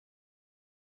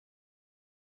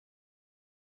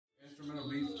instrumental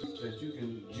beats that you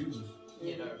can use.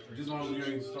 Yeah. Just as long as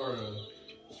you ain't start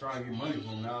trying to get money from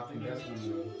them. Now I think that's when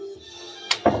you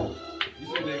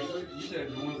said they free. You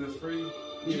said the ones that's free.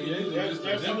 Yeah, there's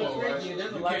some free. Right? Yeah,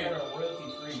 there's a lot that are royalty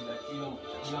free that you don't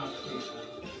have to pay for.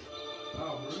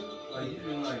 Oh, really? Like you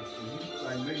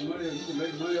can make money. You can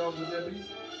make money off with that beat.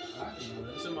 I can do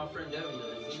that. So my friend Devin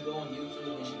does. You go on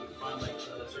YouTube and you find like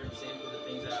certain samples of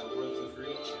things that are royalty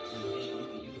free, and you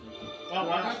can use them. Oh,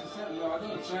 well, I got the sample. No, I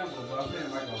know the sample, but I'm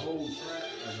saying like a whole track,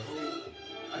 like a whole.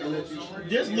 I can let you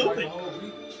just loop it.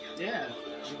 Yeah.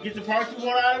 Get the parts you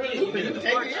want out of it, loop it.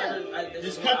 Take it out.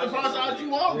 Just cut the parts out you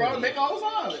want, bro. Make all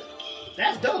song of it.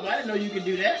 That's dope. I didn't know you could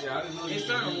do that. Yeah, I didn't know. It's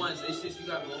certain ones. It's just you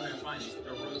got to go in there and find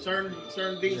it.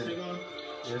 Certain beats they're going.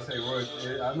 Yeah, say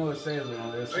royalty. I know it says it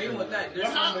on this. Or even with that,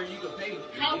 there's some where you can pay.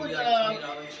 How would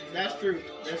that's true.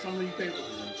 There's something you pay for.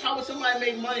 How would somebody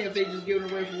make money if they just give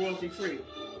it away for royalty free?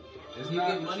 You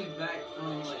get money back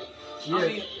from like. Yeah, I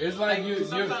mean, it's like you.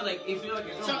 Sometimes, like if you're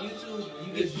it's on YouTube,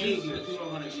 you get paid because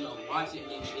people want to, watch it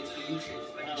and it's for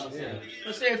YouTube.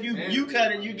 Let's say if you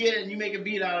cut it, you get it, and you make a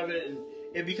beat out of it, and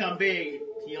it become big,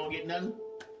 you don't get nothing.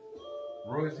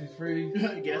 Royalties free?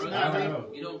 Guess not. I don't know.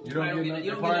 You don't get nothing.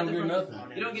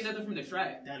 You don't get nothing from the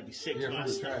track. That'd be sick. Yeah,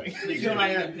 from the track. You go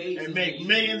like and make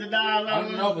millions of dollars. I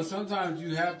don't know, but sometimes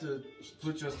you have to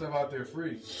put your stuff out there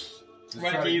free.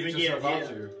 Right to even get out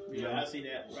there. Yeah, I see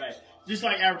that. Right. Just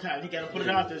like advertising, you gotta put it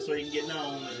out there so you can get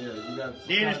known. Yeah, you got.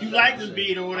 Then if you like this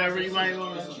beat or whatever, you might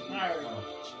want to hire him.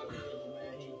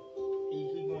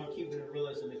 He going to keep it the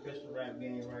realest in the Christian rap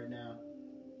game right now.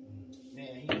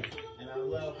 Man, and I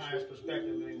love Hires'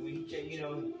 perspective. I mean,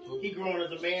 when he growing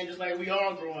as a man just like we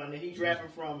all growing, and he's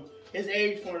rapping from his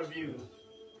age point of view.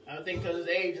 I think because his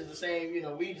age is the same,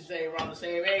 we just say around the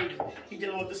same age. He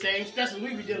dealing with the same stuff as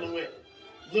we be dealing with.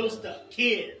 Little stuff,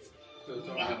 kids.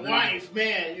 My wife,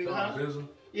 man,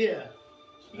 yeah.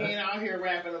 He ain't out here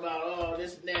rapping about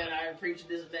this and that. I ain't preaching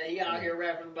this and that. He out here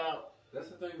rapping about. That's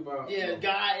the thing about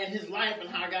God and his life and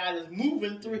how God is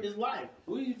moving through his life.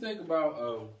 What do you think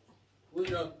about? What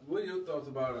are your thoughts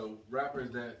about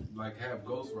rappers that have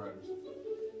ghostwriters?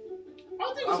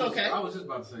 I think it's okay. I was just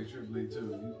about to say Triple E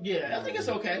too. Yeah, I think it's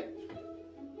okay.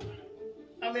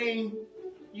 I mean.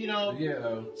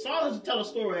 Songs tell a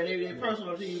story and they're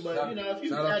personal to you, but if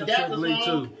you adapt the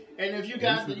song and if you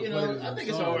got the, I think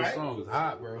it's alright. The song is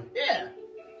hot, bro. Yeah.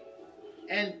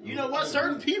 And you know what?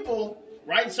 Certain people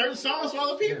write certain songs for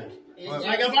other people. Yeah.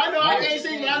 Like if I know I can't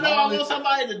sing, but I know I want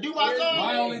somebody to do my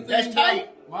song, that's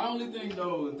tight. My only thing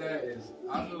though is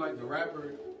I feel like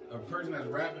a person that's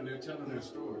rapping, they're telling their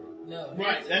story. No,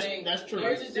 right? That's true.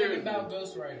 Here's the thing about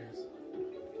ghostwriters.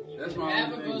 That's my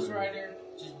have a ghostwriter.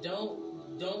 Just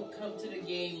don't come to the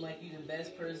game like you're the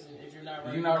best person if you're not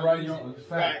writing. You're not writing your own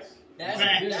facts.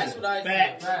 That's what I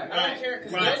feel. I don't care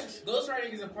because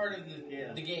ghostwriting is a part of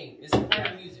the game. It's a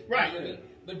part of music. Right. You know what I mean?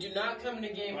 But do not come in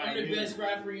the game. I'm the best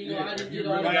rapper. I just did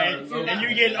all and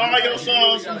you're getting all your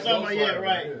songs from somebody. Yeah,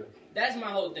 right. That's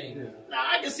my whole thing. Yeah. Now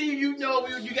I can see you got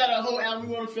a whole album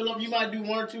you want to fill up. You might do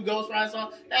one or two ghostwriting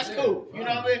songs. That's cool. You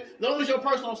know what I mean? As long as your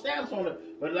personal stamps on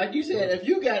it. But like you said, if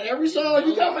you got every song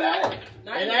you coming at it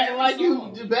and acting like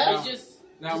you the best,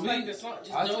 like the song.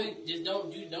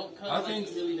 Don't come like you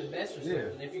really the best or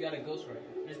something. If you got a ghostwriter,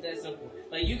 it's that simple.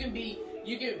 Like you can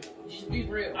just be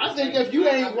real. I think if you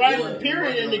ain't writing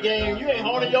period in the game, you ain't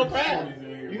holding your craft.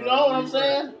 You know what I'm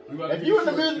saying? If you in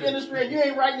the music industry and you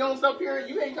ain't writing your own stuff here,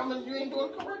 you ain't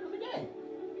doing correct in the game.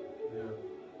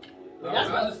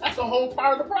 Yeah. That's a whole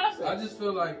part of the process. I just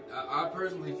feel like, I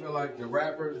personally feel like the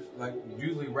rappers,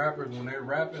 usually rappers, when they're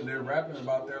rapping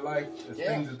about their life, the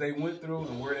things that they went through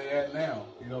and where they at now.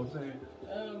 You know what I'm saying?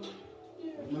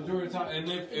 Majority of the time, and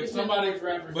if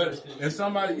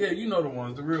somebody, you know the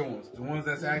ones, the real ones, the ones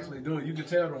that's actually doing, you can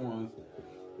tell the ones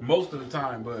most of the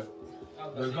time, but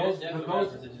the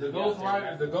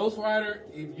ghostwriter,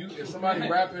 if somebody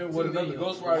rapping with another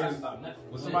ghostwriter,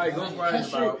 with somebody ghostwriting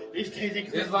about,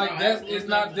 it's like it's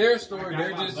not their story.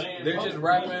 They're just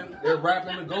rapping. They're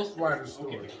rapping the ghostwriter's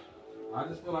story. I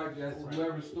just feel like that's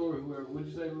whoever's story. What'd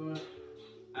you say, Luan?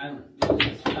 I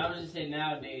would just say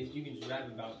nowadays you can just rap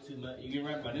about too much. You can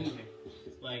rap about anything.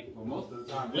 Like most of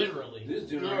the time, literally, this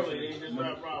generation, they just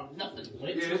rap about nothing.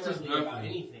 It's just about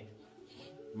anything.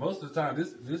 Most of the time,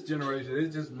 this generation,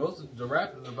 it's just most of the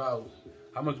rap is about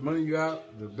how much money you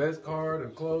got, the best car, the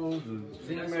clothes, the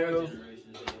females.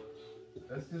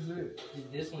 That's just it.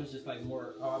 This one's just like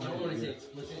more. I don't want to say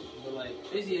explicit, but like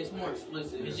it's more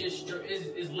explicit. It's just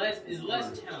it's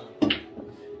less talent.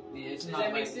 Yeah, It's Does not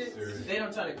that make like sense? serious. they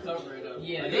don't try to cover it up.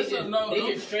 Yeah, Like,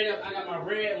 they just straight up. I got my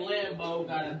red Lambo,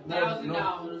 got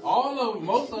 $1,000. All of them,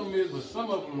 most of them is, but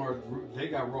some of them are. They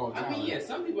got raw talent. I mean, yeah,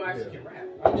 some people actually can rap.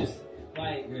 I'm just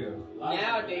like Yeah.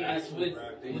 nowadays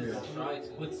Yeah.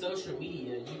 with social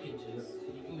media, you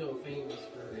can go famous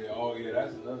for. Yeah. Oh yeah,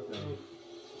 that's another thing.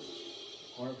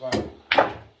 Corner pocket.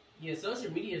 Yeah,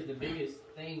 social media is the biggest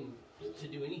thing to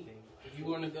do anything. If you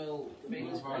want to go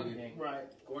famous for anything, Right.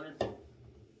 Corner.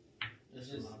 it's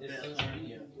social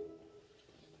media.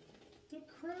 The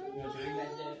crowd. You want to drink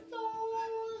that, Dad?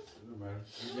 No matter.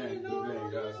 Good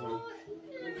game, guys. So,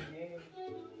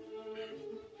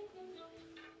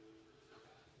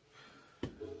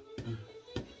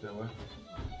 that way.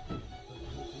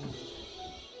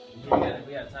 We got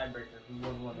a tiebreaker. We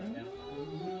won one right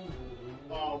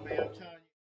now. Oh man, I'm telling you.